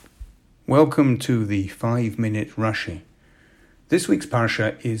Welcome to the 5-Minute Rashi. This week's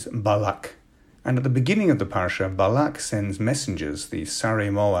parsha is Balak, and at the beginning of the parsha, Balak sends messengers, the Sarei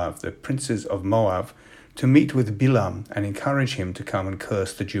Moab, the princes of Moab, to meet with Bilam and encourage him to come and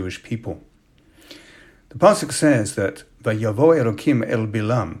curse the Jewish people. The pasuk says that Vayavo Elokim el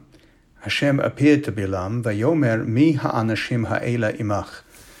Bilam, Hashem appeared to Bilam, Vayomer mi ha'anashim ha'ela imach,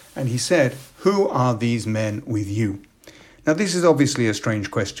 and he said, "Who are these men with you?" Now this is obviously a strange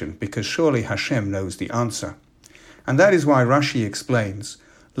question, because surely Hashem knows the answer. And that is why Rashi explains,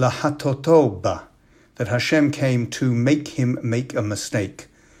 Lahatoto ba, that Hashem came to make him make a mistake,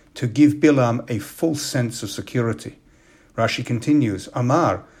 to give Bilam a false sense of security. Rashi continues,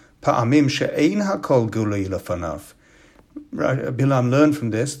 Amar, pa'amim she'ein ha'kol gulei lefanav. Bilam learned from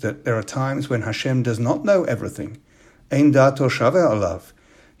this that there are times when Hashem does not know everything. Ein dato shaveh alav.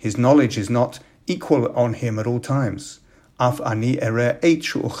 His knowledge is not equal on him at all times. Af ani ereh eit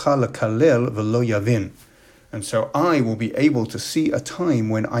she'uchal kalel v'lo yavin. And so I will be able to see a time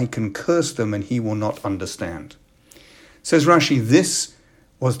when I can curse them and he will not understand. Says Rashi, this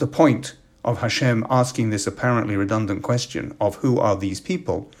was the point of Hashem asking this apparently redundant question of who are these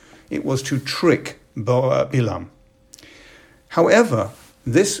people. It was to trick Bilam. However,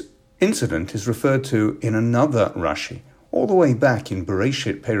 this incident is referred to in another Rashi, all the way back in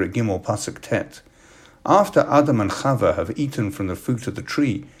Bereshit Perek Gimel Pasuk Tet. After Adam and Chava have eaten from the fruit of the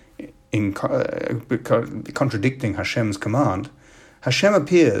tree, in contradicting Hashem's command, Hashem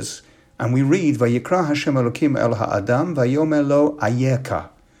appears, and we read, Vayikra Hashem Elokim el ha'adam vayomer lo ayeka.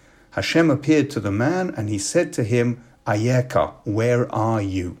 Hashem appeared to the man, and he said to him, Ayeka, where are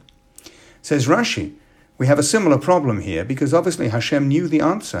you? Says Rashi, we have a similar problem here, because obviously Hashem knew the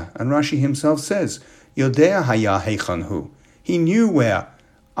answer, and Rashi himself says, Yodea haya heichan hu. He knew where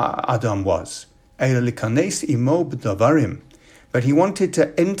Adam was. But he wanted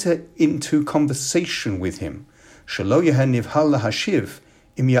to enter into conversation with him. So,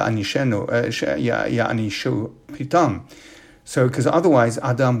 because otherwise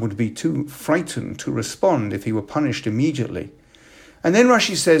Adam would be too frightened to respond if he were punished immediately. And then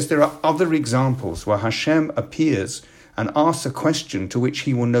Rashi says there are other examples where Hashem appears and asks a question to which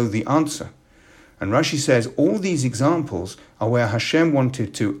he will know the answer. And Rashi says all these examples are where Hashem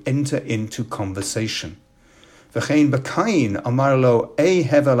wanted to enter into conversation. V'chein b'Kain amar lo ei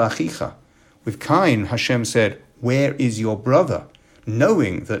hevel achicha. With Cain, Hashem said, "Where is your brother?"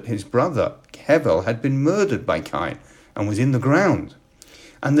 Knowing that his brother Hevel had been murdered by Cain and was in the ground.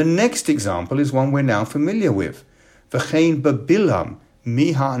 And the next example is one we're now familiar with. V'chein b'Bilam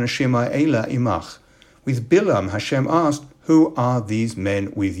mi ha'anashim ha'ela imach. With Bilam, Hashem asked, "Who are these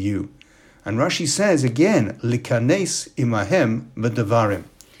men with you?" And Rashi says again, likanes imahem v'devarim,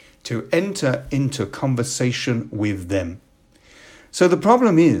 to enter into conversation with them. So the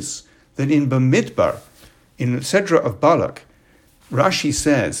problem is that in Bamidbar, in the Sedra of Balak, Rashi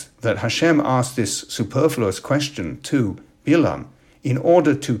says that Hashem asked this superfluous question to Bilam in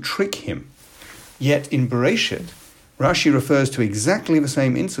order to trick him. Yet in Bereshit, Rashi refers to exactly the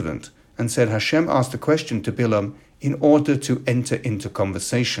same incident and said Hashem asked the question to Bilam in order to enter into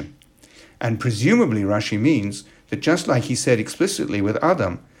conversation. And presumably Rashi means that just like he said explicitly with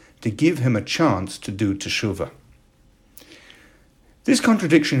Adam, to give him a chance to do teshuvah. This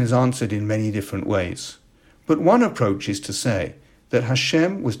contradiction is answered in many different ways, but one approach is to say that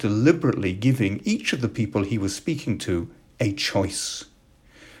Hashem was deliberately giving each of the people he was speaking to a choice.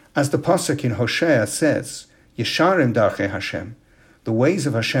 As the pasuk in Hosea says, Yesharim darchei Hashem, the ways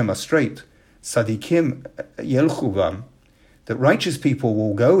of Hashem are straight, Sadikim yelchu bam, that righteous people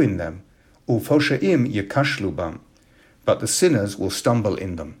will go in them, Ufoshaim yakashlu bam, but the sinners will stumble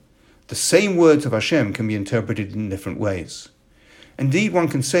in them. The same words of Hashem can be interpreted in different ways. Indeed, one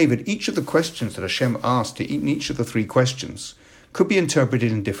can say that each of the questions that Hashem asked in each of the three questions could be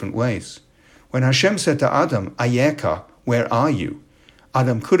interpreted in different ways. When Hashem said to Adam, Ayeka, where are you?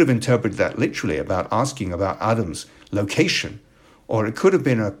 Adam could have interpreted that literally asking about Adam's location, or it could have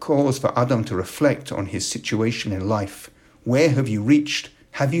been a cause for Adam to reflect on his situation in life. Where have you reached?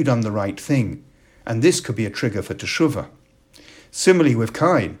 Have you done the right thing? And this could be a trigger for teshuvah. Similarly with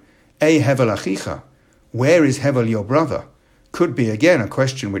Cain, Ei hevel achicha, where is Hevel your brother? Could be again a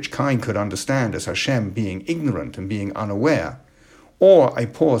question which Cain could understand as Hashem being ignorant and being unaware, or a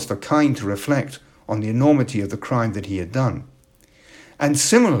pause for Cain to reflect on the enormity of the crime that he had done. And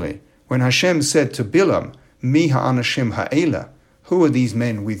similarly, when Hashem said to Bilam, Mi ha'anashim ha'ela, who are these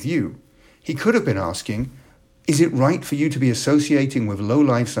men with you? He could have been asking, is it right for you to be associating with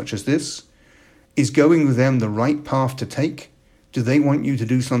lowlifes such as this? Is going with them the right path to take? Do they want you to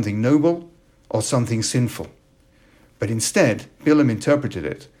do something noble or something sinful? But instead, Bilam interpreted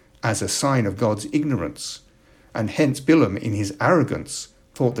it as a sign of God's ignorance, and hence Bilam, in his arrogance,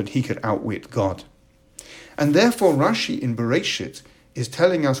 thought that he could outwit God. And therefore Rashi in Bereshit is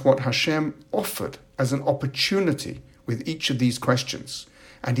telling us what Hashem offered as an opportunity with each of these questions.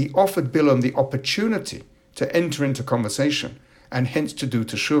 And he offered Bilam the opportunity to enter into conversation and hence to do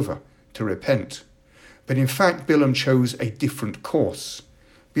teshuvah, to repent. But in fact, Bilam chose a different course.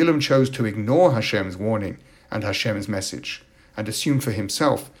 Bilam chose to ignore Hashem's warning and Hashem's message and assume for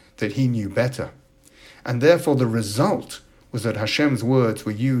himself that he knew better. And therefore the result was that Hashem's words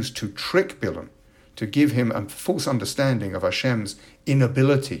were used to trick Bilam, to give him a false understanding of Hashem's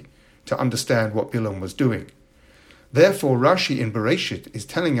inability to understand what Bilam was doing. Therefore, Rashi in Bereshit is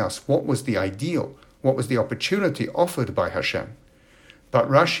telling us what was the ideal, what was the opportunity offered by Hashem. But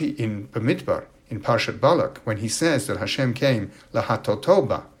Rashi in Bamidbar, in Parshat Balak, when he says that Hashem came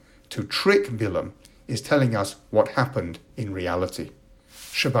lahatotoba, to trick Bilam, is telling us what happened in reality.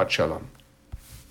 Shabbat Shalom.